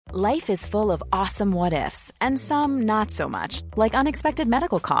Life is full of awesome what-ifs, and some not so much, like unexpected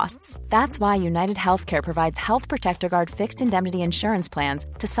medical costs. That's why United Healthcare provides Health Protector Guard fixed indemnity insurance plans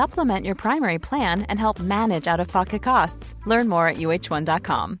to supplement your primary plan and help manage out-of-pocket costs. Learn more at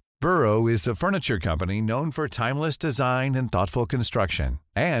uh1.com. Burrow is a furniture company known for timeless design and thoughtful construction,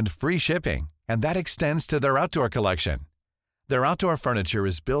 and free shipping, and that extends to their outdoor collection. Their outdoor furniture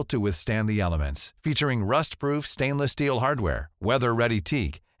is built to withstand the elements, featuring rust-proof stainless steel hardware, weather-ready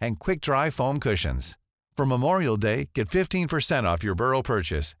teak, and quick-dry foam cushions. For Memorial Day, get 15% off your Burrow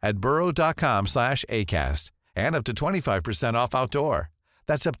purchase at burrow.com/ACAST and up to 25% off outdoor.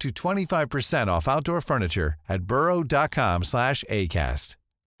 That's up to 25% off outdoor furniture at burrow.com/ACAST.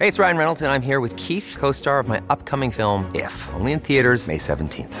 Hey, it's Ryan Reynolds, and I'm here with Keith, co-star of my upcoming film, If, only in theaters May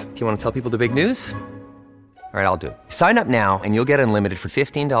 17th. Do you want to tell people the big news? All right, I'll do it. Sign up now and you'll get unlimited for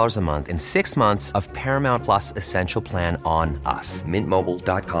 $15 a month and 6 months of Paramount Plus Essential Plan on us.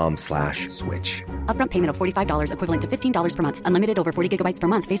 MintMobile.com/switch. Upfront payment of $45 equivalent to $15 per month. Unlimited over 40 gigabytes per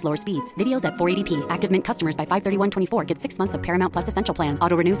month. Face lower speeds. Videos at 480p. Active Mint customers by 531.24 get 6 months of Paramount Plus Essential Plan.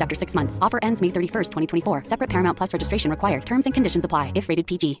 Auto renews after 6 months. Offer ends May 31st, 2024. Separate Paramount Plus registration required. Terms and conditions apply if rated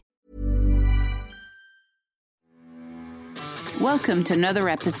PG. Welcome to another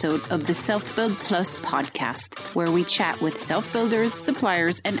episode of the Self-Build Plus podcast, where we chat with self-builders,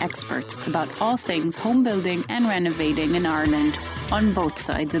 suppliers and experts about all things home building and renovating in Ireland on both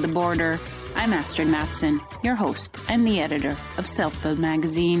sides of the border. I'm Astrid Matson, your host and the editor of Self-Build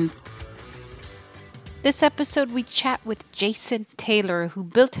magazine. This episode we chat with Jason Taylor, who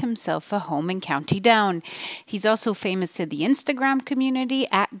built himself a home in County Down. He's also famous to the Instagram community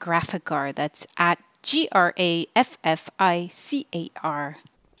at Graphicar. That's at GRAFFICAR.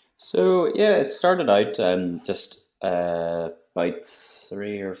 So yeah, it started out just about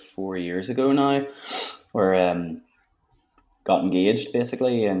 3 or 4 years ago now, where got engaged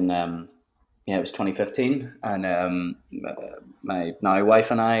basically, and it was 2015, and my now wife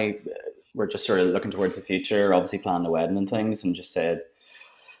and I were just sort of looking towards the future, obviously planning the wedding and things, and just said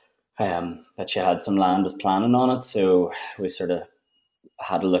that she had some land, was planning on it, so we sort of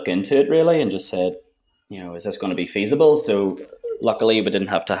had to look into it really, and just said, is this going to be feasible? So luckily we didn't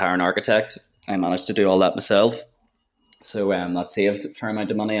have to hire an architect. I managed to do all that myself. So that saved a fair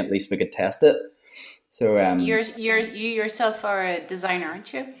amount of money. At least we could test it. So you yourself are a designer,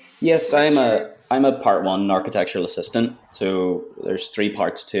 aren't you? Yes, I'm a part one architectural assistant. So there's 3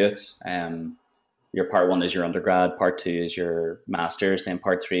 parts to it. Your part 1 is your undergrad, part 2 is your master's, and then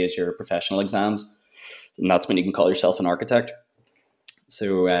part 3 is your professional exams. And that's when you can call yourself an architect.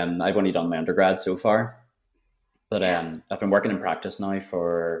 So I've only done my undergrad so far. But I've been working in practice now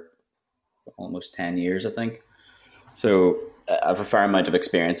for almost 10 years, I think. So I have a fair amount of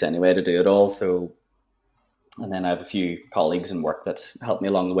experience anyway to do it all. So, and then I have a few colleagues in work that helped me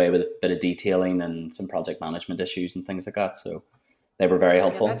along the way with a bit of detailing and some project management issues and things like that. So they were very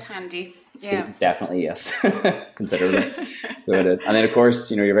helpful. Yeah, that's handy. Yeah. Definitely, yes. Considerably. So it is. And then of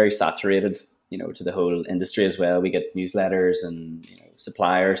course, you're very saturated, to the whole industry as well. We get newsletters and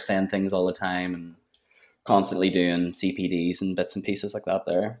suppliers send things all the time, and constantly doing CPDs and bits and pieces like that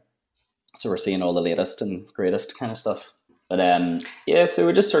there. So we're seeing all the latest and greatest kind of stuff. But so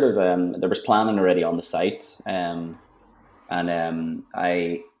we just sort of, there was planning already on the site, and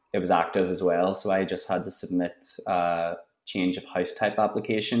it was active as well. So I just had to submit a change of house type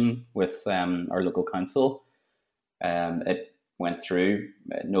application with our local council. It went through,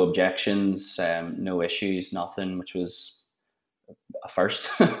 no objections, no issues, nothing, which was a first,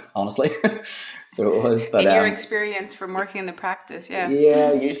 honestly. So it was. But, in your experience from working in the practice, yeah.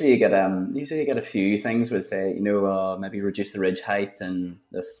 Yeah, usually you get a few things would say, maybe reduce the ridge height and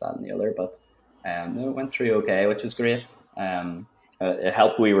this, that, and the other. But no, it went through okay, which was great. It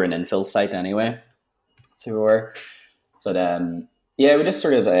helped. We were an infill site anyway, so we were. But we just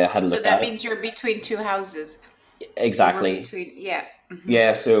sort of had a look. So that means you're between 2 houses. Exactly. Yeah. Mm-hmm.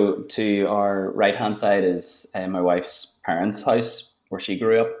 Yeah. So to our right hand side is my wife's parents' house where she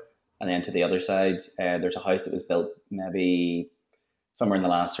grew up, and then to the other side, there's a house that was built maybe somewhere in the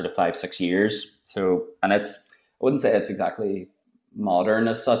last sort of 5-6 years. So, and I wouldn't say it's exactly modern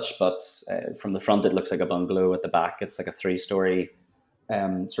as such, but from the front it looks like a bungalow. At the back, it's like a 3-story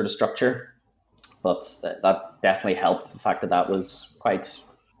sort of structure. But that definitely helped, the fact that was quite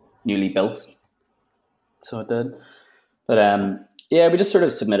newly built. So it did. But we just sort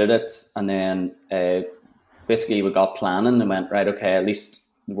of submitted it, and then basically we got planning and went, right, okay, at least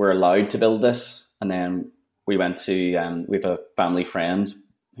we're allowed to build this. And then we went to, we have a family friend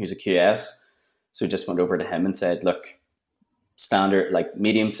who's a QS. So we just went over to him and said, look, standard, like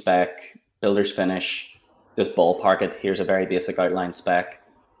medium spec, builder's finish, just ballpark it. Here's a very basic outline spec.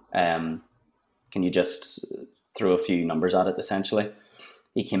 Can you just throw a few numbers at it, essentially?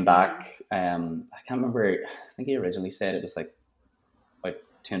 He came back, I can't remember, I think he originally said it was like about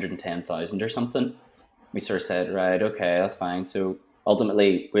 210,000 or something. We sort of said, right, okay, that's fine. So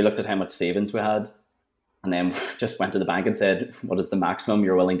ultimately, we looked at how much savings we had, and then just went to the bank and said, what is the maximum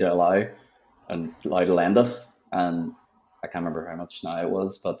you're willing to allow to lend us? And I can't remember how much now it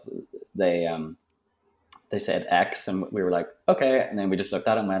was, but they said X, and we were like, okay. And then we just looked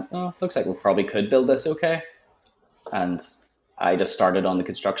at it and went, oh, looks like we probably could build this okay. And I just started on the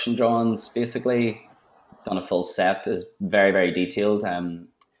construction drawings, basically, done a full set, is very, very detailed.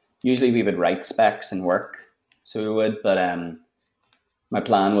 Usually we would write specs and work, so we would, but my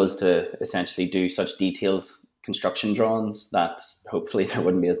plan was to essentially do such detailed construction drawings that hopefully there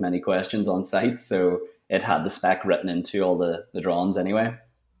wouldn't be as many questions on site. So it had the spec written into all the drawings anyway.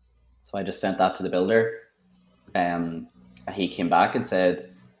 So I just sent that to the builder. He came back and said,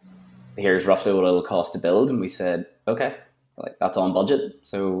 here's roughly what it'll cost to build. And we said, okay, like that's on budget.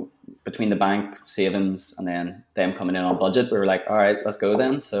 So between the bank savings and then them coming in on budget, we were like, all right, let's go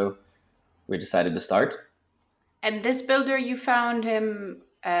then. So we decided to start. And this builder, you found him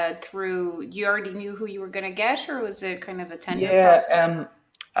through, you already knew who you were going to get, or was it kind of a tender process?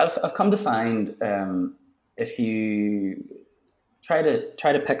 I've come to find if you try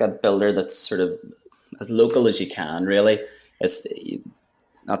to pick a builder that's sort of as local as you can, really, that's,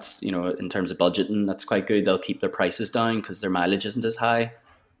 in terms of budgeting, that's quite good. They'll keep their prices down because their mileage isn't as high.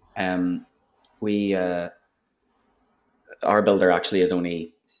 Our builder actually is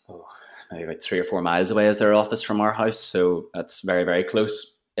only maybe about 3 or 4 miles away as their office from our house, so that's very, very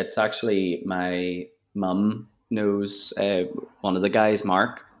close. It's actually my mum knows one of the guys,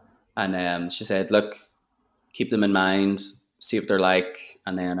 Mark, and she said, look, keep them in mind, see what they're like.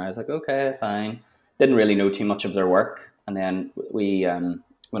 And then I was like, okay, fine. Didn't really know too much of their work. And then we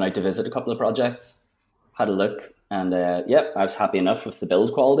went out to visit a couple of projects, had a look, and I was happy enough with the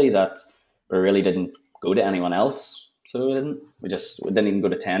build quality that we really didn't go to anyone else. So we didn't even go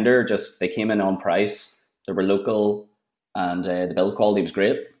to tender. Just they came in on price. They were local, and the build quality was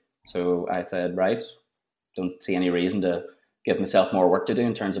great. So I said, right, don't see any reason to give myself more work to do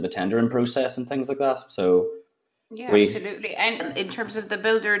in terms of a tendering process and things like that. So yeah, absolutely. And in terms of the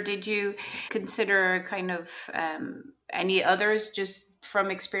builder, did you consider kind of any others just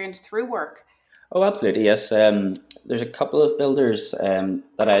from experience through work? Oh, absolutely, yes. There's a couple of builders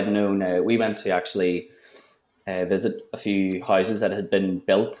that I had known. We went to actually visit a few houses that had been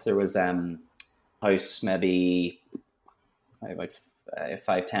built. There was a house maybe about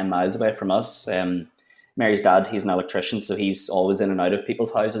 5-10 miles away from us. Mary's dad, he's an electrician, so he's always in and out of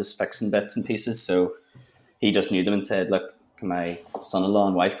people's houses fixing bits and pieces. So he just knew them and said, look, can my son-in-law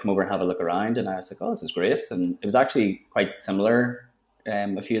and wife come over and have a look around? And I was like, oh, this is great. And it was actually quite similar.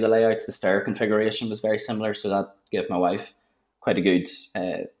 A few of the layouts, the stair configuration was very similar. So that gave my wife quite a good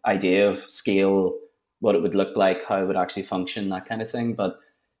idea of scale, what it would look like, how it would actually function, that kind of thing. But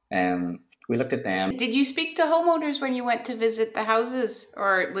we looked at them. Did you speak to homeowners when you went to visit the houses,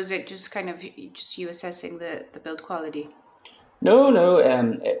 or was it just kind of just you assessing the build quality? No.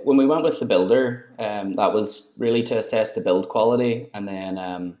 When we went with the builder, that was really to assess the build quality. And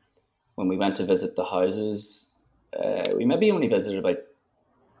then when we went to visit the houses, we maybe only visited about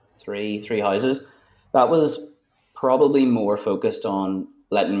three houses. That was probably more focused on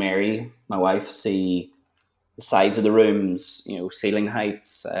letting Mary, my wife, see the size of the rooms, ceiling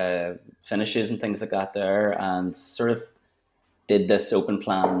heights, finishes and things like that there, and sort of did this open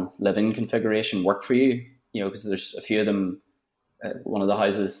plan living configuration work for you? Because there's a few of them. One of the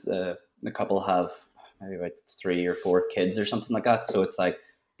houses, the couple have maybe about 3 or 4 kids or something like that. So it's like,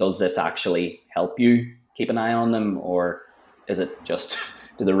 does this actually help you keep an eye on them, or is it just,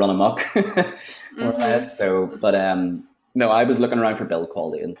 do they run amok? More or less. So, but no, I was looking around for build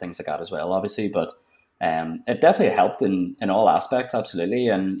quality and things like that as well, obviously. But it definitely helped in all aspects, absolutely.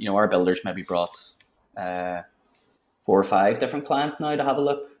 And our builders maybe brought 4 or 5 different clients now to have a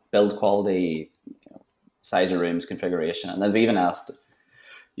look, build quality, size of rooms, configuration, and they've even asked,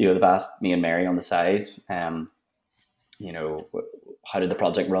 they've asked me and Mary on the side, how did the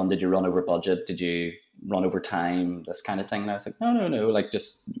project run? Did you run over budget? Did you run over time? This kind of thing. And I was like, no, like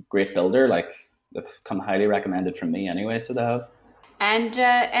just great builder. Like they've come highly recommended from me anyway, so they have.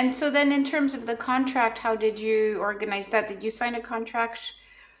 And so then in terms of the contract, how did you organize that? Did you sign a contract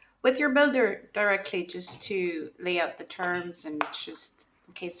with your builder directly just to lay out the terms and just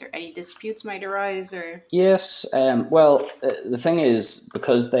in case there any disputes might arise? Or yes, well, the thing is,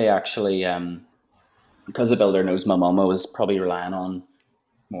 because they actually because the builder knows my mum, I was probably relying on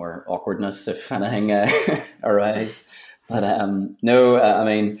more awkwardness if anything arised. But no, I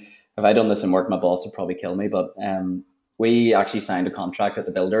mean, if I'd done this in work, my boss would probably kill me. But we actually signed a contract that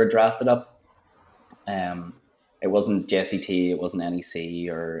the builder drafted up. It wasn't JCT, it wasn't NEC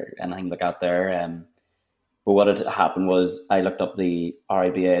or anything like that there. But what had happened was I looked up the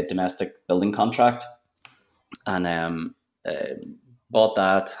RIBA domestic building contract and bought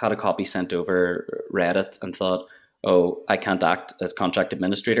that, had a copy sent over, read it, and thought, oh, I can't act as contract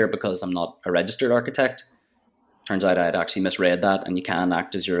administrator because I'm not a registered architect. Turns out I'd actually misread that, and you can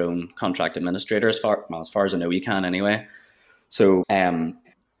act as your own contract administrator as far as I know you can anyway. So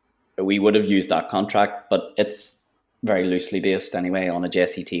we would have used that contract, but it's very loosely based anyway on a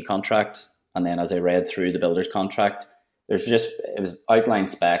JCT contract. And then as I read through the builder's contract, it was outline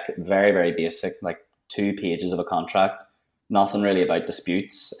spec, very, very basic, like 2 pages of a contract, nothing really about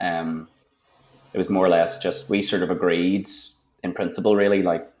disputes. It was more or less just, we sort of agreed in principle really,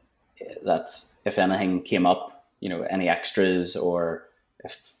 like that if anything came up, you know, any extras, or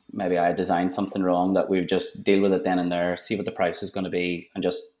if maybe I designed something wrong, that we would just deal with it then and there, see what the price is going to be, and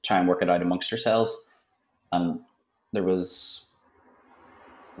just try and work it out amongst ourselves. And there was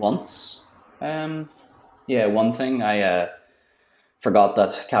once, one thing, I forgot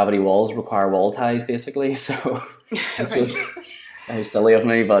that cavity walls require wall ties basically. So it was very silly of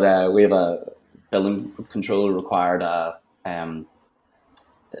me, but we have a building control required a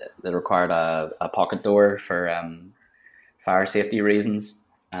pocket door for fire safety reasons,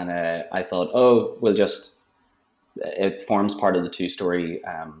 and I thought, oh, it forms part of the two-story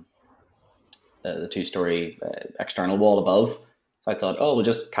external wall above. So I thought, oh, we'll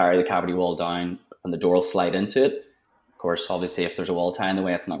just carry the cavity wall down and the door will slide into it. Of course, obviously, if there's a wall tie in the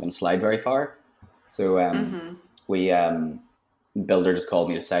way, it's not going to slide very far. So builder just called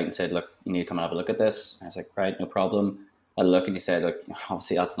me to site and said, look, you need to come and have a look at this. And I was like, right, no problem. I look, and he said, look,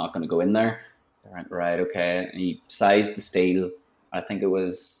 obviously that's not going to go in there. I went, right, okay. And he sized the steel. I think it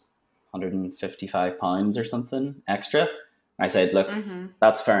was £155 or something extra. I said, look,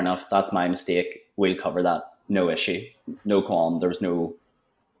 that's fair enough. That's my mistake. We'll cover that. No issue. No qualm. There was no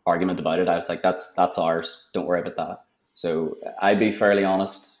argument about it. I was like, that's ours. Don't worry about that. So I'd be fairly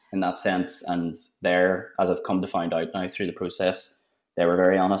honest in that sense. And there, as I've come to find out now through the process, they were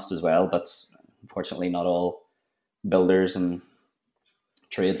very honest as well. But unfortunately, not all builders and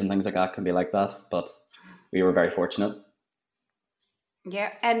trades and things like that can be like that. But we were very fortunate.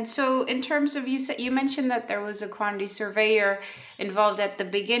 Yeah, and so in terms of, you mentioned that there was a quantity surveyor involved at the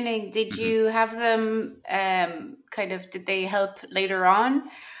beginning. Did you have them did they help later on,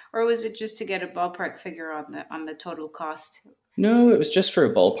 or was it just to get a ballpark figure on the total cost? No, it was just for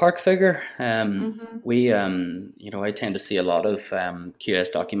a ballpark figure. We I tend to see a lot of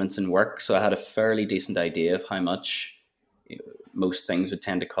QS documents in work, so I had a fairly decent idea of how much most things would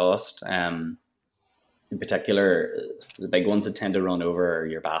tend to cost. In particular, the big ones that tend to run over are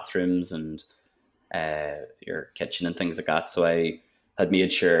your bathrooms and your kitchen and things like that. So I had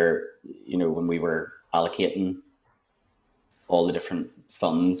made sure, when we were allocating all the different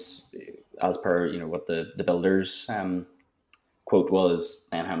funds as per, what the builder's quote was,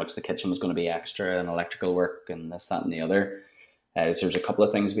 and how much the kitchen was going to be extra and electrical work and this, that, and the other. So there's a couple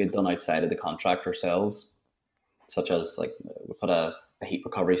of things we had done outside of the contract ourselves, such as like we put a heat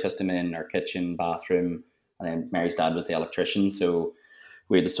recovery system in our kitchen, bathroom, and then Mary's dad was the electrician, so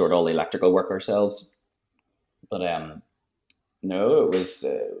we had to sort all the electrical work ourselves. But no, it was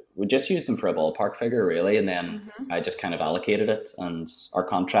we just used them for a ballpark figure really, and then I just kind of allocated it. And our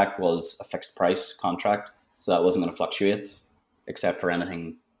contract was a fixed price contract, so that wasn't going to fluctuate, except for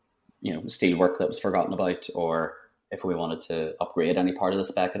anything, steel work that was forgotten about, or if we wanted to upgrade any part of the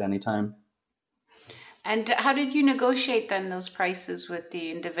spec at any time. And how did you negotiate then those prices with the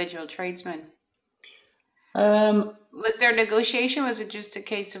individual tradesmen? Was there negotiation? Was it just a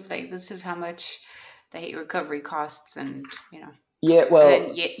case of like, this is how much the heat recovery costs, and yeah, well, and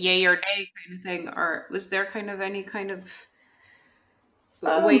then yay or nay kind of thing, or was there any kind of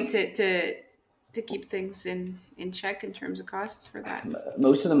way to keep things in check in terms of costs for that?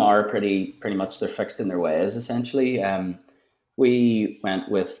 Most of them are pretty much, they're fixed in their ways essentially. We went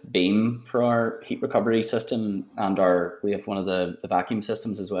with Beam for our heat recovery system, and we have one of the vacuum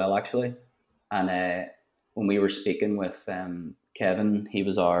systems as well, actually. And when we were speaking with Kevin, he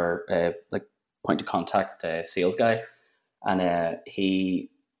was our point of contact sales guy, and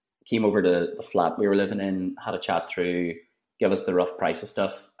he came over to the flat we were living in, had a chat through, give us the rough price of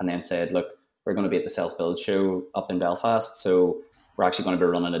stuff, and then said, look, we're going to be at the self-build show up in Belfast, so we're actually going to be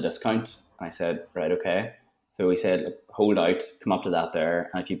running a discount. And I said, right, okay. So he said, hold out, come up to that there,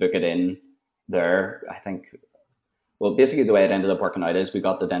 and if you book it in there, I think Well, basically the way it ended up working out is we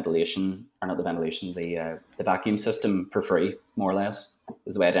got the vacuum system for free, more or less,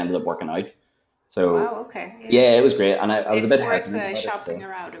 is the way it ended up working out. So Wow, okay. yeah, it was great. And I was a It's bit worth hesitant about shopping it. So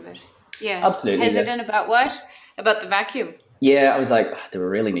around a bit. Yeah. absolutely, Hesitant yes. about what? About the vacuum? Yeah, I was like, do we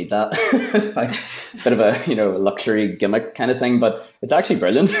really need that? Like, bit of a luxury gimmick kind of thing, but it's actually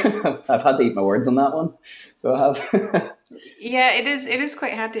brilliant. I've had to eat my words on that one, so I have. Yeah, it is. It is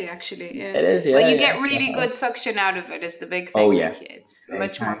quite handy, actually. Yeah. It is, But yeah, you yeah, get really definitely. good suction out of it. Is the big Oh thing. yeah, Like it's big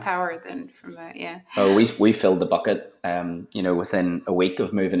much more time. power than from a yeah. Oh, we filled the bucket, within a week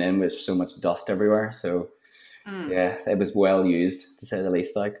of moving in with so much dust everywhere. So yeah, it was well used to say the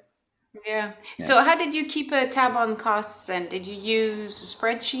least. Like, Yeah. yeah. So how did you keep a tab on costs then? Did you use a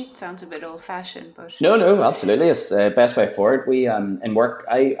spreadsheet? Sounds a bit old-fashioned, but No, absolutely. It's the best way forward. We in work,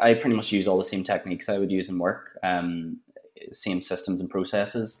 I pretty much use all the same techniques I would use in work. Same systems and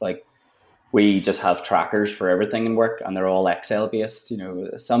processes. Like we just have trackers for everything in work, and they're all Excel based.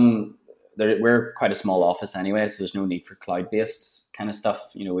 We're quite a small office anyway, so there's no need for cloud based kind of stuff.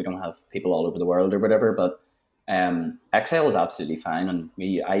 We don't have people all over the world or whatever, but Excel is absolutely fine, and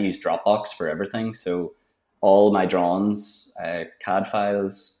I use Dropbox for everything. So all my drawings, CAD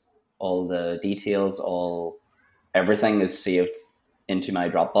files, all the details, everything is saved into my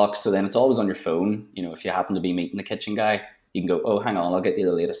Dropbox. So then it's always on your phone. If you happen to be meeting the kitchen guy, you can go, oh, hang on, I'll get you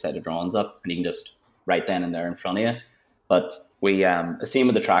the latest set of drawings up, and you can just write then and there in front of you. But we, same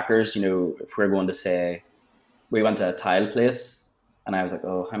with the trackers. If we're going to say we went to a tile place, and I was like,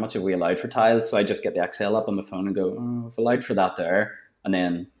 oh, how much have we allowed for tiles? So I just get the Excel up on my phone and go, oh, I've allowed for that there, and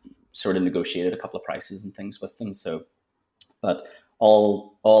then sort of negotiated a couple of prices and things with them. So, but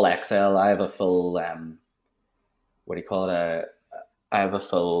all Excel. I have a full what do you call it? I have a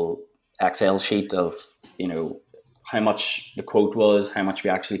full Excel sheet of how much the quote was, how much we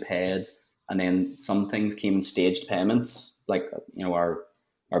actually paid, and then some things came in staged payments. Like our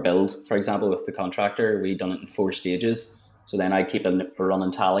build, for example, with the contractor, we done it in 4 stages. So then I keep a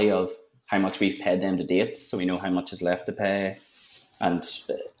running tally of how much we've paid them to date, so we know how much is left to pay. And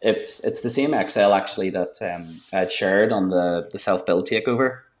it's the same Excel actually that I had shared on the self build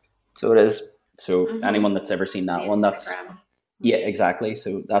takeover. So it is. So anyone that's ever seen that The one, Instagram. yeah, exactly.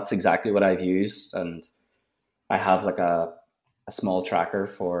 So that's exactly what I've used, and I have like a small tracker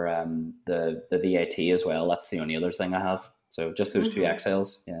for the VAT as well. That's the only other thing I have. So just those 2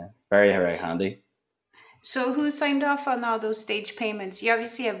 Excels. Yeah, very, very handy. So who signed off on all those stage payments? You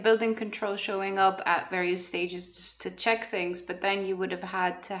obviously have building control showing up at various stages just to check things, but then you would have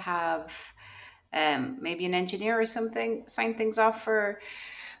had to have maybe an engineer or something sign things off for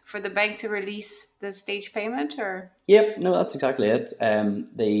the bank to release the stage payment, or? Yep, no, that's exactly it.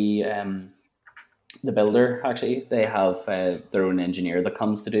 The builder, actually, they have their own engineer that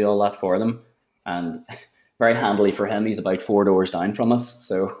comes to do all that for them, and very handily for him, he's about 4 doors down from us,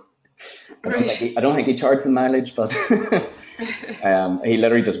 so I don't think he charged the mileage, but he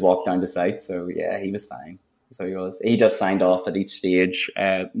literally just walked down to site. So yeah, he was fine. So he just signed off at each stage.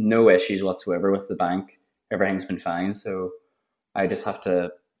 No issues whatsoever with the bank. Everything's been fine. So I just have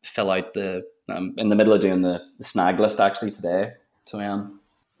to fill out in the middle of doing the snag list actually today. So I am.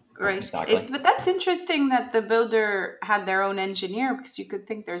 Right. Exactly. But that's interesting that the builder had their own engineer, because you could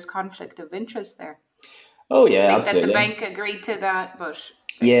think there's conflict of interest there. Oh yeah, absolutely. That the bank agreed to that, but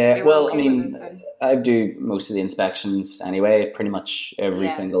they were okay with it, I do most of the inspections anyway, pretty much every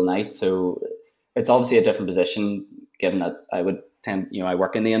single night. So it's obviously a different position, given that I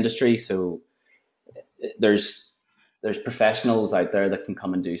work in the industry. So there's professionals out there that can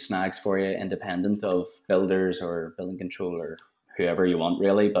come and do snags for you, independent of builders or building control or whoever you want,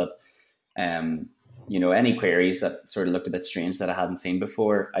 really. But any queries that sort of looked a bit strange that I hadn't seen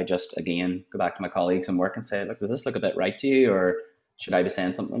before, I just again go back to my colleagues and work and say, look, does this look a bit right to you, or should I be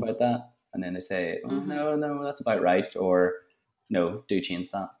saying something about that? And then they say, oh, no, that's about right, or no, do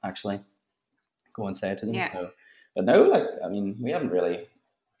change that. Actually, go and say it to them. Yeah. So, but no, we haven't really.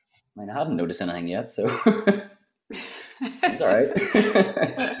 I haven't noticed anything yet, so it's all right.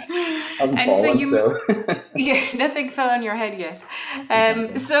 Hasn't fallen, yeah, nothing fell on your head yet.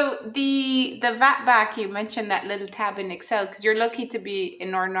 Exactly. So the VAT back, you mentioned that little tab in Excel, because you're lucky to be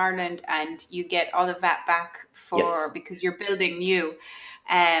in Northern Ireland and you get all the VAT back because you're building new.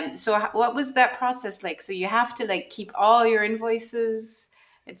 So what was that process like? So you have to keep all your invoices.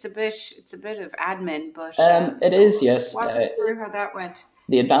 It's a bit of admin, but it is, yes. Walk us through how that went.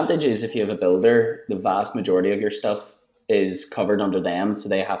 The advantage is if you have a builder, the vast majority of your stuff is covered under them, so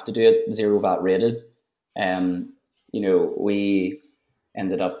they have to do it 0 VAT rated. We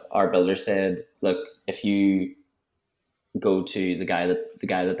ended up, our builder said, look, if you go to the guy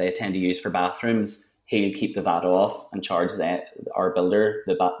that they tend to use for bathrooms, he'll keep the VAT off and charge our builder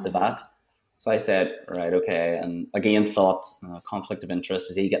the VAT. So I said, right, okay. And again, thought, conflict of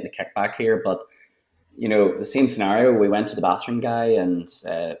interest, is he getting the kickback here? But, the same scenario, we went to the bathroom guy and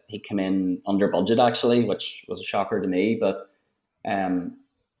he came in under budget actually, which was a shocker to me. But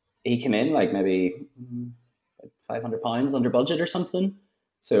he came in like maybe £500 under budget or something.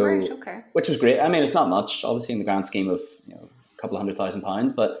 So, right, okay. Which was great. I mean, it's not much, obviously, in the grand scheme of, a couple of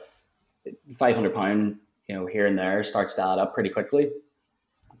 £100,000, but £500, here and there starts to add up pretty quickly.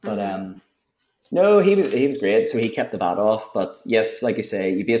 But, no, he was great. So he kept the VAT off. But yes, like you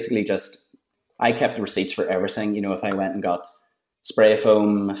say, you basically I kept the receipts for everything. If I went and got spray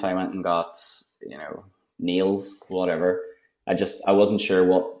foam, if I went and got, nails, whatever, I wasn't sure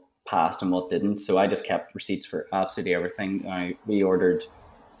what passed and what didn't. So I just kept receipts for absolutely everything. We ordered,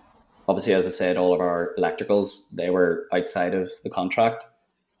 obviously, as I said, all of our electricals, they were outside of the contract.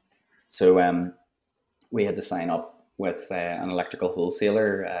 So we had to sign up with an electrical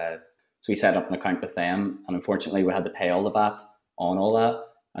wholesaler. So we set up an account with them, and unfortunately we had to pay all the VAT on all that,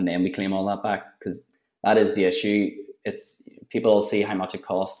 and then we claim all that back, because that is the issue. It's people will see how much it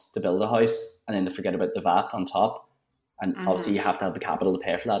costs to build a house, and then they forget about the VAT on top. And obviously you have to have the capital to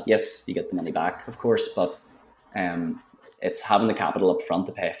pay for that. Yes, you get the money back, of course, but it's having the capital up front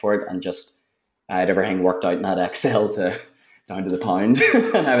to pay for it. And I had everything worked out in that Excel down to the pound.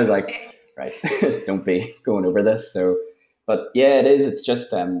 And I was like, right, don't be going over this. So, but yeah, it is. It's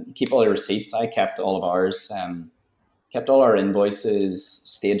just keep all your receipts. I kept all of ours, kept all our invoices,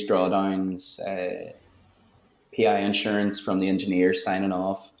 stage drawdowns, PI insurance from the engineer signing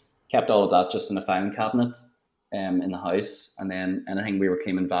off, kept all of that just in a filing cabinet in the house. And then anything we were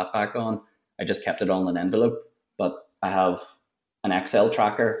claiming VAT back on, I just kept it all in an envelope. But I have an Excel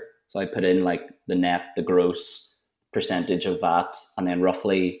tracker. So I put in like the net, the gross percentage of VAT, and then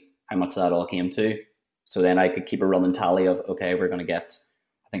roughly how much that all came to. So then I could keep a running tally of, okay, we're going to get,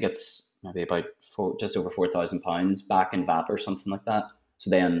 I think it's maybe about just over £4,000 back in VAT or something like that. So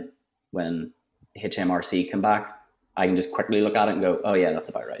then when HMRC come back, I can just quickly look at it and go, oh yeah, that's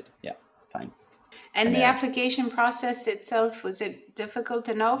about right. Yeah, fine. And the application process itself, was it difficult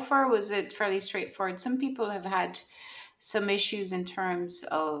enough, or was it fairly straightforward? Some people have had some issues in terms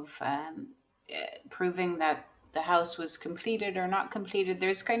of proving that the house was completed or not completed.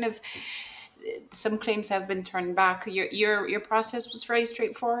 There's kind of some claims have been turned back. Your process was very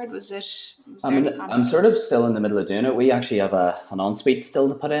straightforward. Was it? I'm sort of still in the middle of doing it. We actually have an ensuite still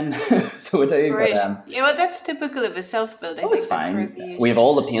to put in, so we do. Right. But, yeah, well, that's typical of a self-build. I think it's fine. We have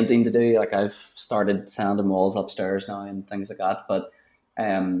all the painting to do. Like I've started sanding walls upstairs now and things like that. But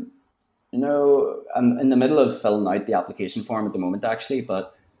I'm in the middle of filling out the application form at the moment, actually.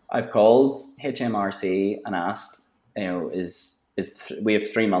 But I've called HMRC and asked, we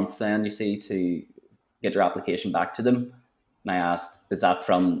have 3 months then, you see, to get your application back to them. And I asked, is that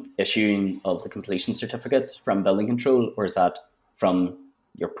from issuing of the completion certificate from building control, or is that from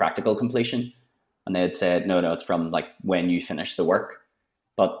your practical completion? And they had said, no, it's from like when you finish the work.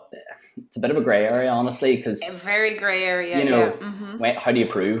 But it's a bit of a grey area, honestly, because a very grey area. How do you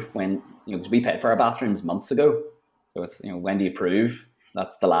prove when, because we paid for our bathrooms months ago. So it's, when do you prove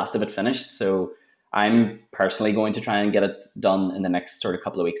that's the last of it finished? So I'm personally going to try and get it done in the next sort of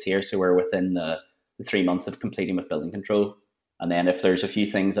couple of weeks here. So we're within the 3 months of completing with building control. And then if there's a few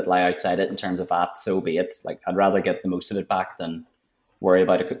things that lie outside it in terms of VAT, so be it. Like I'd rather get the most of it back than worry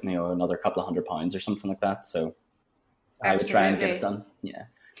about another couple of £100 or something like that. So I would try and get it done. Yeah.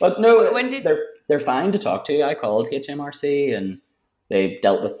 But no, they're fine to talk to. I called HMRC and they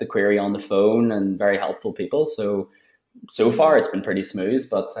dealt with the query on the phone, and very helpful people. So far it's been pretty smooth,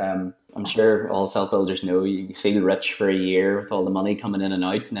 but I'm sure all self-builders know you feel rich for a year with all the money coming in and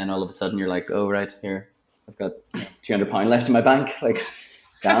out, and then all of a sudden you're like, oh right, here I've got £200 left in my bank. Like,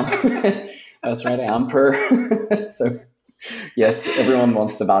 damn, that's right, I am poor. So yes, everyone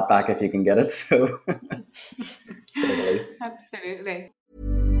wants the VAT back if you can get it. So absolutely.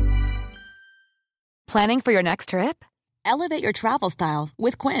 Planning for your next trip? Elevate your travel style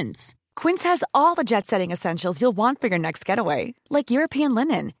with Quince. Quince has all the jet-setting essentials you'll want for your next getaway, like European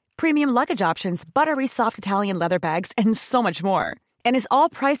linen, premium luggage options, buttery soft Italian leather bags, and so much more. And is all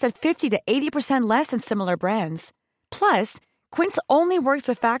priced at 50 to 80% less than similar brands. Plus, Quince only works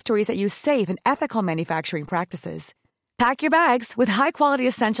with factories that use safe and ethical manufacturing practices. Pack your bags with high-quality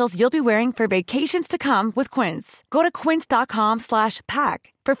essentials you'll be wearing for vacations to come with Quince. Go to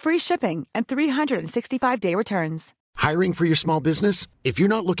quince.com/pack for free shipping and 365-day returns. Hiring for your small business? If you're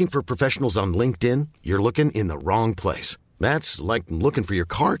not looking for professionals on LinkedIn, you're looking in the wrong place. That's like looking for your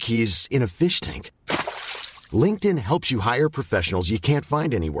car keys in a fish tank. LinkedIn helps you hire professionals you can't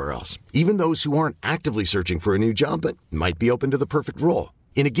find anywhere else, even those who aren't actively searching for a new job but might be open to the perfect role.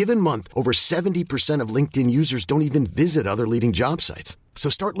 In a given month, over 70% of LinkedIn users don't even visit other leading job sites. So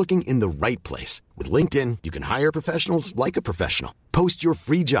start looking in the right place. With LinkedIn, you can hire professionals like a professional. Post your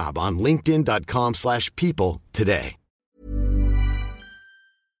free job on linkedin.com/people today.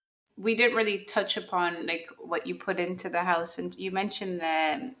 We didn't really touch upon like what you put into the house, and you mentioned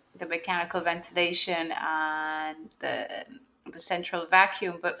the mechanical ventilation and the central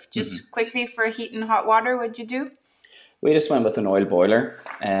vacuum, but just quickly for heat and hot water, what'd you do? We just went with an oil boiler.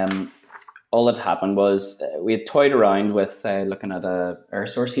 All that happened was we had toyed around with looking at a air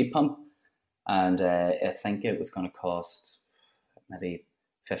source heat pump, and I think it was going to cost maybe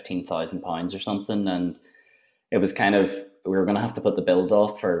 £15,000 or something, and it was kind of, we were going to have to put the build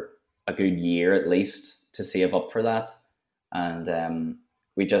off for a good year at least to save up for that. And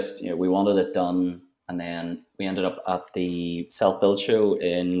we just, we wanted it done, and then we ended up at the self-build show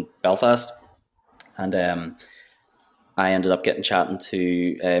in Belfast, and I ended up chatting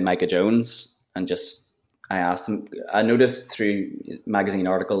to Micah Jones, and I asked him, I noticed through magazine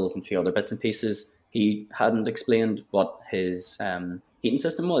articles and a few other bits and pieces, he hadn't explained what his heating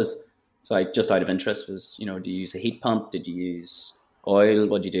system was. So I, just out of interest, was, do you use a heat pump? Did you use oil?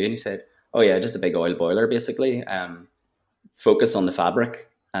 What do you do? And he said, oh yeah, just a big oil boiler, basically. Focus on the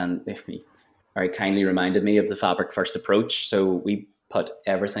fabric. And he very kindly reminded me of the fabric first approach. So we put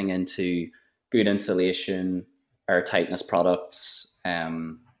everything into good insulation, air tightness products,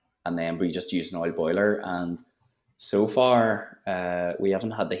 and then we just use an oil boiler. And so far, we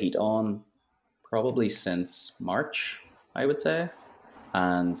haven't had the heat on probably since March, I would say.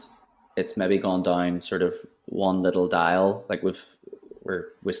 And it's maybe gone down sort of one little dial. Like we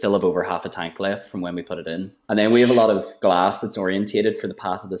still have over half a tank left from when we put it in. And then we have a lot of glass that's orientated for the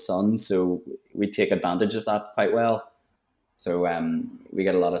path of the sun, so we take advantage of that quite well. So we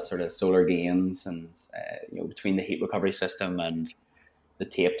get a lot of sort of solar gains, and between the heat recovery system and the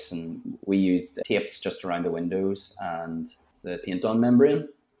tapes, and we use the tapes just around the windows and the paint on membrane.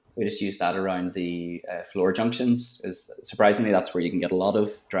 We just use that around the floor junctions. Surprisingly, that's where you can get a lot of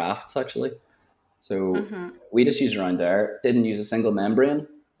drafts actually. So we just use it around there. Didn't use a single membrane.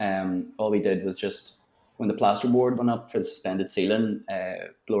 All we did was just, when the plasterboard went up for the suspended ceiling,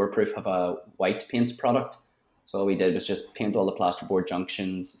 Blower Proof have a white paint product. So all we did was just paint all the plasterboard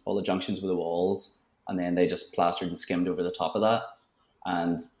junctions, all the junctions with the walls, and then they just plastered and skimmed over the top of that.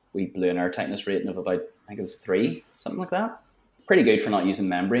 And we blew an air tightness rating of about, I think it was 3, something like that. Pretty good for not using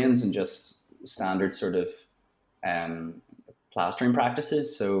membranes and just standard sort of plastering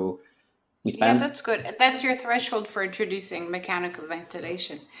practices. So we spent... Yeah, that's good. That's your threshold for introducing mechanical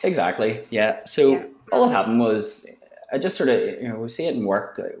ventilation. Exactly, yeah. So all that happened was, I just sort of, we see it in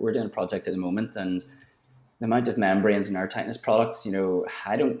work. We're doing a project at the moment, and the amount of membranes and air tightness products,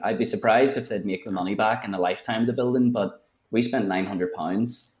 I'd be surprised if they'd make the money back in the lifetime of the building, but we spent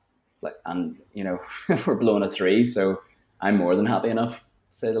 £900, and we're blowing a 3, so I'm more than happy enough,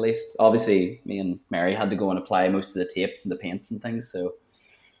 to say the least. Obviously, me and Mary had to go and apply most of the tapes and the paints and things, so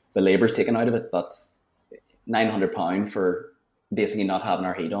the labour's taken out of it, but £900 for basically not having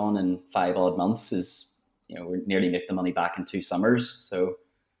our heat on in 5 odd months is, we nearly make the money back in 2 summers, so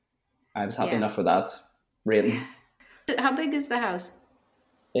I was happy enough with that rating. How big is the house?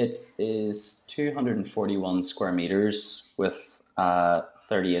 It is 241 square meters with a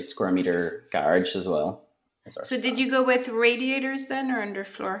 38 square meter garage as well. So did you go with radiators then, or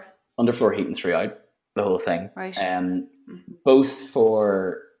underfloor? Underfloor heating throughout the whole thing. Right. Both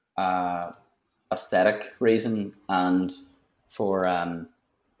for aesthetic reason and for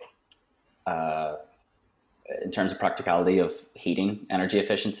in terms of practicality of heating, energy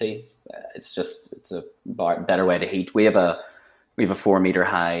efficiency. It's a better way to heat. We have a 4 meter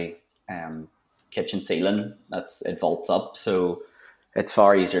high kitchen ceiling it vaults up, so it's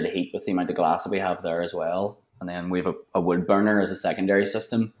far easier to heat with the amount of glass that we have there as well. And then we have a wood burner as a secondary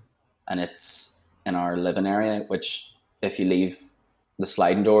system, and it's in our living area, which if you leave the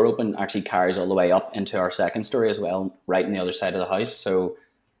sliding door open, actually carries all the way up into our second story as well, right on the other side of the house. So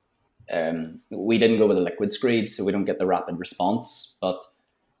we didn't go with a liquid screed, so we don't get the rapid response. But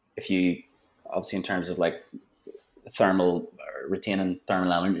if you, obviously in terms of like retaining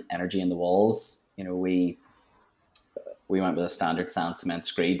thermal energy in the walls, we went with a standard sand cement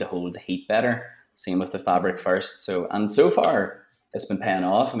screed to hold the heat better. Same with the fabric first. So far it's been paying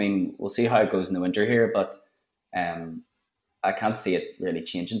off. I mean, we'll see how it goes in the winter here, but I can't see it really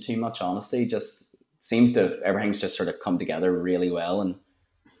changing too much, honestly. Just seems to have, everything's just sort of come together really well and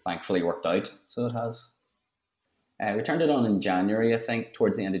thankfully worked out. So it has. We turned it on in January, I think,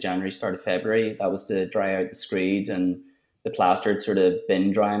 towards the end of January, start of February. That was to dry out the screed, and the plaster had sort of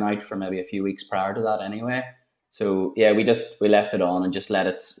been drying out for maybe a few weeks prior to that anyway. So yeah, we left it on and just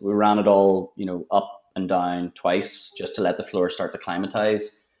we ran it all, up and down twice just to let the floor start to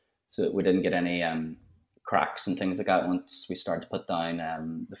climatize. So we didn't get any cracks and things like that once we started to put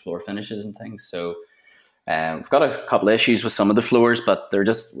down the floor finishes and things. So we've got a couple of issues with some of the floors, but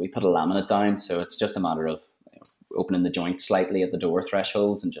we put a laminate down. So it's just a matter of opening the joint slightly at the door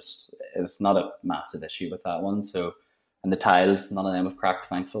thresholds, and it's not a massive issue with that one. So, and the tiles, none of them have cracked,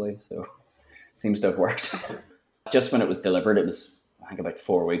 thankfully. So it seems to have worked. Just when it was delivered, it was, I think, about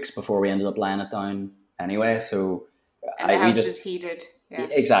 4 weeks before we ended up laying it down anyway. So and the house was heated. Yeah.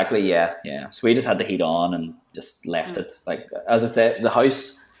 Exactly. Yeah. So we just had the heat on and just left it. Like, as I said, the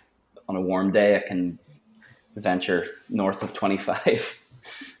house on a warm day, it can venture north of 25.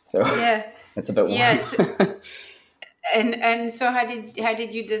 So yeah, it's a bit warm. Yeah. And so how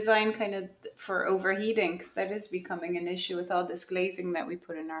did you design kind of for overheating? Because that is becoming an issue with all this glazing that we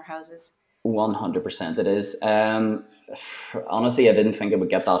put in our houses. 100% it is. Honestly, I didn't think it would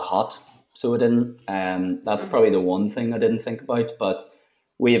get that hot, so it didn't. That's probably the one thing I didn't think about. But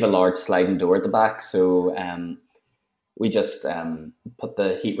we have a large sliding door at the back, so we just put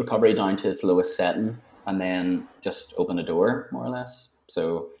the heat recovery down to its lowest setting, and then just open a door, more or less.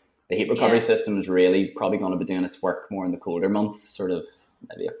 So the heat recovery system is really probably going to be doing its work more in the colder months, sort of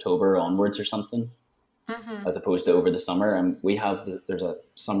maybe October onwards or something. As opposed to over the summer. And we have there's a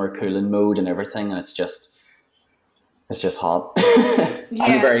summer cooling mode and everything, and it's just hot.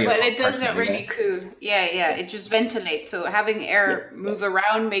 Yeah, but it doesn't really cool. Yeah, it just ventilates. So having air move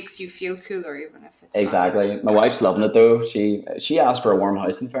around makes you feel cooler, even if it's exactly. My wife's loving it though. She asked for a warm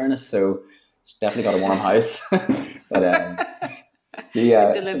house, in fairness, so she's definitely got a warm house. But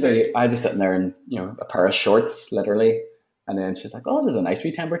I'd be sitting there in a pair of shorts, literally. And then she's like, "Oh, this is a nice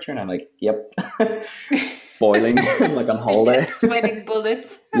wee temperature." And I'm like, "Yep." Boiling, like on holiday. Sweating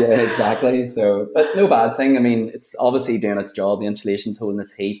bullets. Yeah, exactly. So, but no bad thing. I mean, it's obviously doing its job. The insulation's holding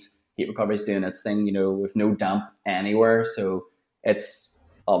its heat. Heat recovery's doing its thing, with no damp anywhere. So it's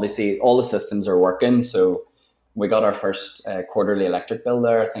obviously all the systems are working. So we got our first quarterly electric bill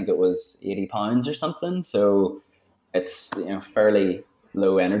there. I think it was £80 or something. So it's, fairly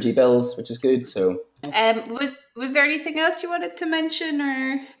low energy bills, which is good. So was there anything else you wanted to mention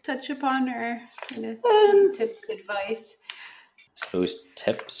or touch upon, or tips, advice? I suppose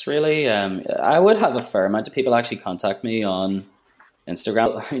tips, really. I would have a fair amount of people actually contact me on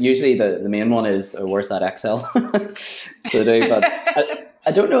Instagram. Usually the main one is, "Oh, where's that Excel?" So they do, but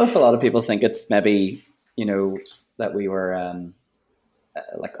I don't know if a lot of people think it's maybe that we were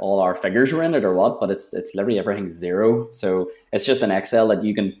like all our figures were in it or what, but it's literally everything's zero. So it's just an Excel that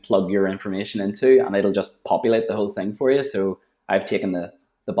you can plug your information into, and it'll just populate the whole thing for you. So I've taken the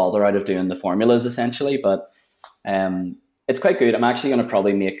bother out of doing the formulas essentially, but it's quite good. I'm actually going to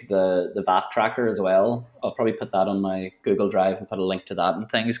probably make the VAT tracker as well. I'll probably put that on my Google Drive and put a link to that and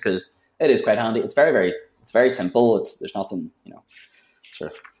things, because it is quite handy. It's very simple. There's nothing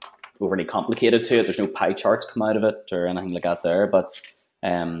sort of overly complicated to it. There's no pie charts come out of it or anything like that there, but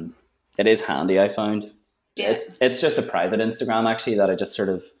it is handy, I found. Yeah. It's just a private Instagram actually that I just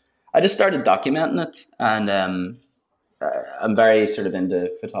started documenting it, and I'm very sort of into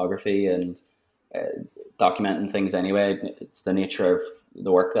photography and documenting things anyway. It's the nature of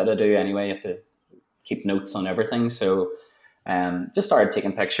the work that I do anyway. You have to keep notes on everything. So just started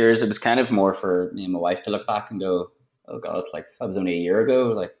taking pictures. It was kind of more for me and my wife to look back and go, "Oh God, like that was only a year ago,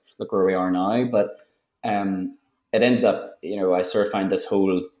 like look where we are now." But it ended up, I sort of found this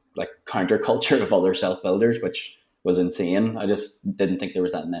whole like counterculture of other self-builders, which was insane. I just didn't think there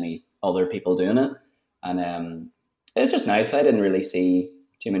was that many other people doing it. And it was just nice. I didn't really see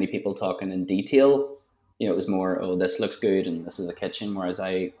too many people talking in detail. It was more, "Oh, this looks good and this is a kitchen." Whereas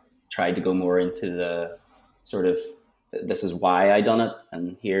I tried to go more into the sort of, this is why I done it.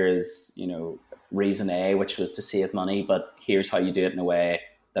 And here is, reason A, which was to save money, but here's how you do it in a way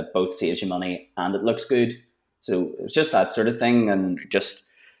that both saves you money and it looks good. So it was just that sort of thing, and just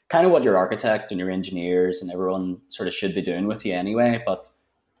kind of what your architect and your engineers and everyone sort of should be doing with you anyway, but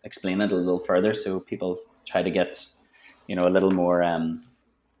explain it a little further so people try to get, a little more,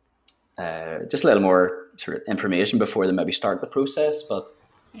 just a little more sort of information before they maybe start the process. But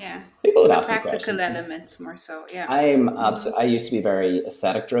yeah, people would the ask practical elements more so. Yeah, I used to be very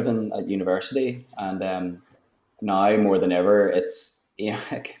aesthetic driven at university, and now more than ever, it's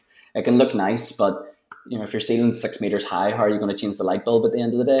it can look nice, but if your ceiling's 6 meters high, how are you going to change the light bulb at the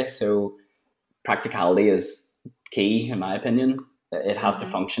end of the day? So practicality is key, in my opinion. It has to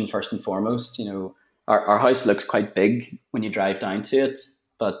function first and foremost. our house looks quite big when you drive down to it,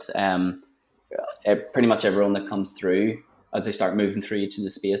 but pretty much everyone that comes through, as they start moving through each of the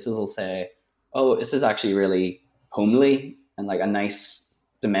spaces, will say, oh, this is actually really homely and like a nice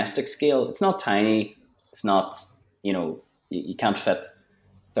domestic scale. It's not tiny. It's not, you can't fit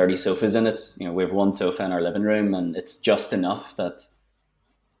 30 sofas in it. We have one sofa in our living room, and it's just enough that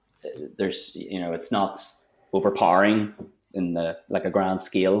there's, it's not overpowering in like a grand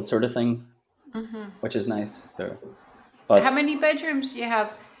scale sort of thing, which is nice. So, but how many bedrooms do you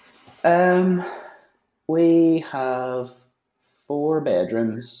have? We have 4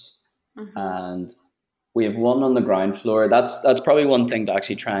 bedrooms, and we have one on the ground floor. That's probably one thing to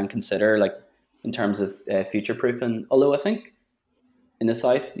actually try and consider, like in terms of future proofing. Although I think in the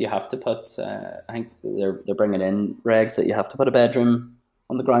south you have to put, I think they're bringing in regs that you have to put a bedroom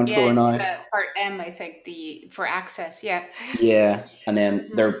on the ground floor now. Yeah, it's Part M, I think, for access. Yeah. Yeah, and then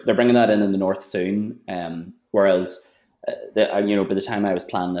they're bringing that in the north soon. Whereas, by the time I was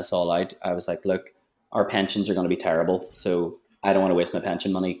planning this all out, I was like, look, our pensions are going to be terrible, so I don't want to waste my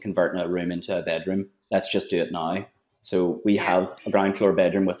pension money converting a room into a bedroom. Let's just do it now. So we have a ground floor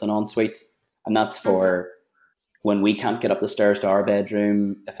bedroom with an ensuite, and that's for when we can't get up the stairs to our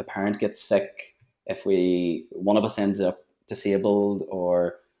bedroom, if a parent gets sick, if one of us ends up disabled,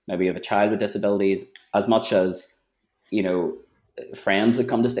 or maybe you have a child with disabilities, as much as, friends that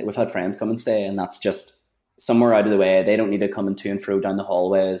come to stay. We've had friends come and stay, and that's just somewhere out of the way. They don't need to come to and fro down the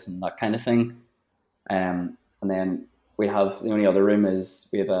hallways and that kind of thing. And then we have, the only other room is,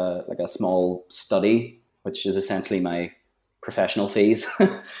 we have a small study, which is essentially my professional fees.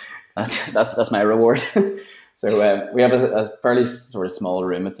 that's my reward. So we have a fairly sort of small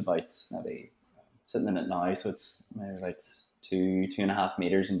room. It's about maybe sitting in it now, so it's maybe about 2.5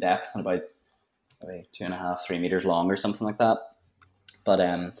 meters in depth and about maybe 2.5-3 meters long or something like that.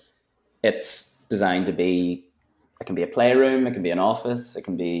 But it's designed to be, it can be a playroom, it can be an office, it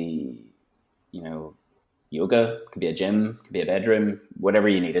can be, yoga, it can be a gym, it can be a bedroom, whatever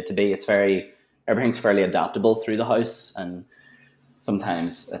you need it to be. Everything's fairly adaptable through the house, and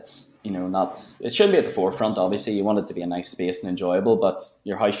sometimes it's, it shouldn't be at the forefront. Obviously, you want it to be a nice space and enjoyable, but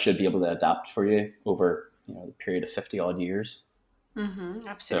your house should be able to adapt for you over, the period of 50 odd years.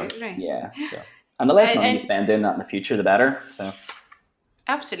 Absolutely. So, yeah. So. And the less money you spend doing that in the future, the better. So.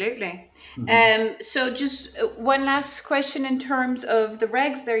 Absolutely. So just one last question in terms of the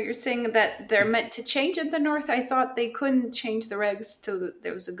regs there. You're saying that they're meant to change in the north. I thought they couldn't change the regs till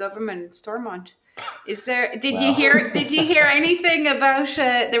there was a government in Stormont. Did you hear anything about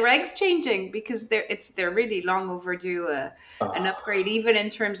the regs changing? Because they're really long overdue an upgrade, even in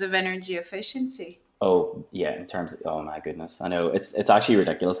terms of energy efficiency. Oh yeah, in terms of, oh my goodness, I know it's actually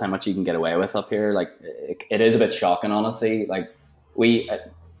ridiculous how much you can get away with up here. Like it is a bit shocking, honestly. Like we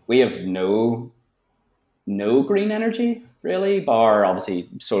have no green energy really, bar obviously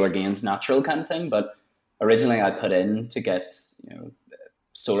solar gains natural kind of thing. But originally I put in to get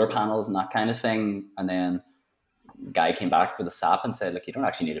solar panels and that kind of thing, and then the guy came back with a SAP and said, look, you don't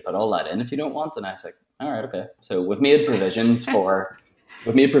actually need to put all that in if you don't want. And I was like, all right, okay. So we've made provisions for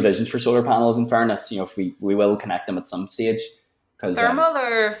solar panels. In fairness, if we will connect them at some stage. Thermal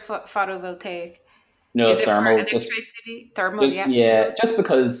or photovoltaic? No, is thermal. It for electricity? Thermal, yeah. Yeah, just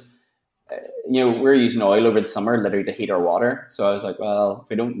because we're using oil over the summer literally to heat our water. So I was like, well,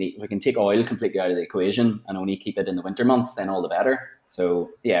 if we can take oil completely out of the equation and only keep it in the winter months, then all the better.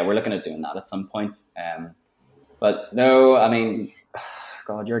 So yeah, we're looking at doing that at some point. But no, I mean,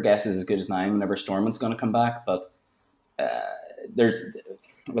 God, your guess is as good as mine whenever Stormont's going to come back. But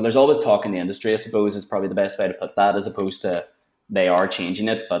there's always talk in the industry, I suppose, is probably the best way to put that, as opposed to they are changing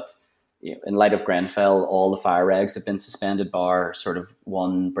it. But in light of Grenfell, all the fire regs have been suspended bar sort of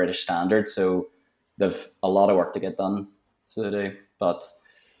one British standard. So they've a lot of work to get done to do. But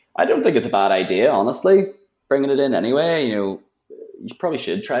I don't think it's a bad idea, honestly, bringing it in anyway. You probably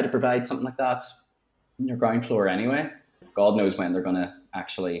should try to provide something like that in your ground floor anyway. God knows when they're going to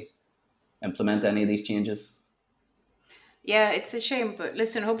actually implement any of these changes. Yeah, it's a shame, but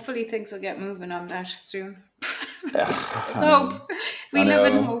listen, hopefully things will get moving on that soon. Let's hope. We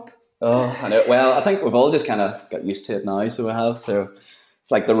live in hope. Oh, I know. Well, I think we've all just kind of got used to it now, so we have. So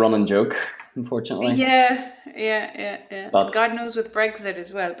it's like the running joke, unfortunately. Yeah. But God knows with Brexit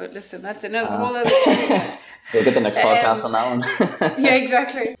as well. But listen, that's another whole other thing. We'll get the next podcast on that one. Yeah,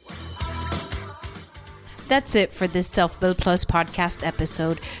 exactly. That's it for this Self-Build Plus podcast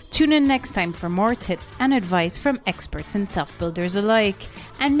episode. Tune in next time for more tips and advice from experts and self-builders alike.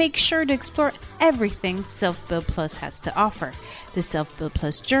 And make sure to explore everything Self-Build Plus has to offer. The Self-Build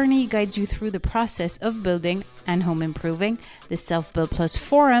Plus journey guides you through the process of building and home improving. The Self-Build Plus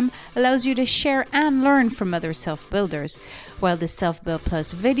forum allows you to share and learn from other self-builders, while the Self-Build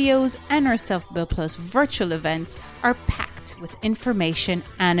Plus videos and our Self-Build Plus virtual events are packed with information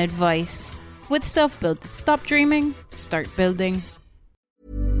and advice. With Self-Build, stop dreaming, start building.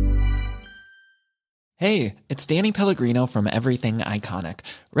 Hey, it's Danny Pellegrino from Everything Iconic.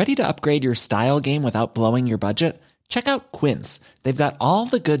 Ready to upgrade your style game without blowing your budget? Check out Quince. They've got all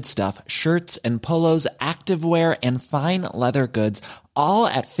the good stuff, shirts and polos, activewear, and fine leather goods, all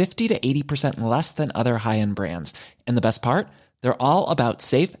at 50 to 80% less than other high-end brands. And the best part? They're all about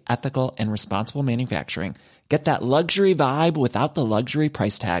safe, ethical, and responsible manufacturing. Get that luxury vibe without the luxury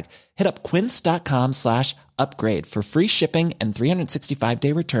price tag. Hit up quince.com/upgrade for free shipping and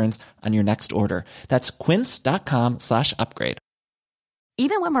 365-day returns on your next order. That's quince.com/upgrade.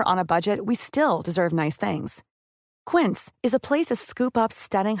 Even when we're on a budget, we still deserve nice things. Quince is a place to scoop up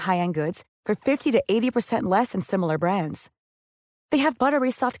stunning high-end goods for 50 to 80% less than similar brands. They have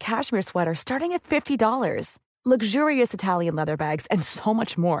buttery soft cashmere sweaters starting at $50, luxurious Italian leather bags, and so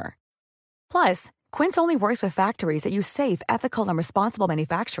much more. Plus, Quince only works with factories that use safe, ethical, and responsible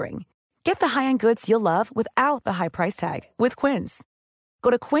manufacturing. Get the high-end goods you'll love without the high price tag with Quince. Go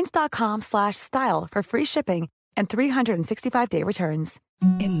to quince.com/style for free shipping and 365-day returns.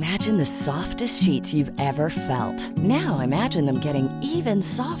 Imagine the softest sheets you've ever felt. Now imagine them getting even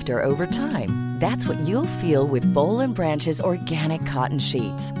softer over time. That's what you'll feel with Boll & Branch's organic cotton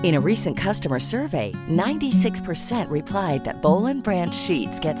sheets. In a recent customer survey, 96% replied that Boll & Branch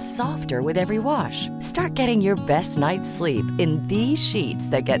sheets get softer with every wash. Start getting your best night's sleep in these sheets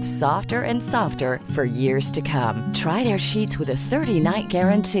that get softer and softer for years to come. Try their sheets with a 30-night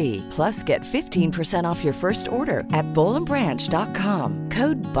guarantee. Plus, get 15% off your first order at bollandbranch.com.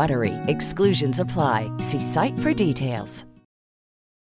 Code BUTTERY. Exclusions apply. See site for details.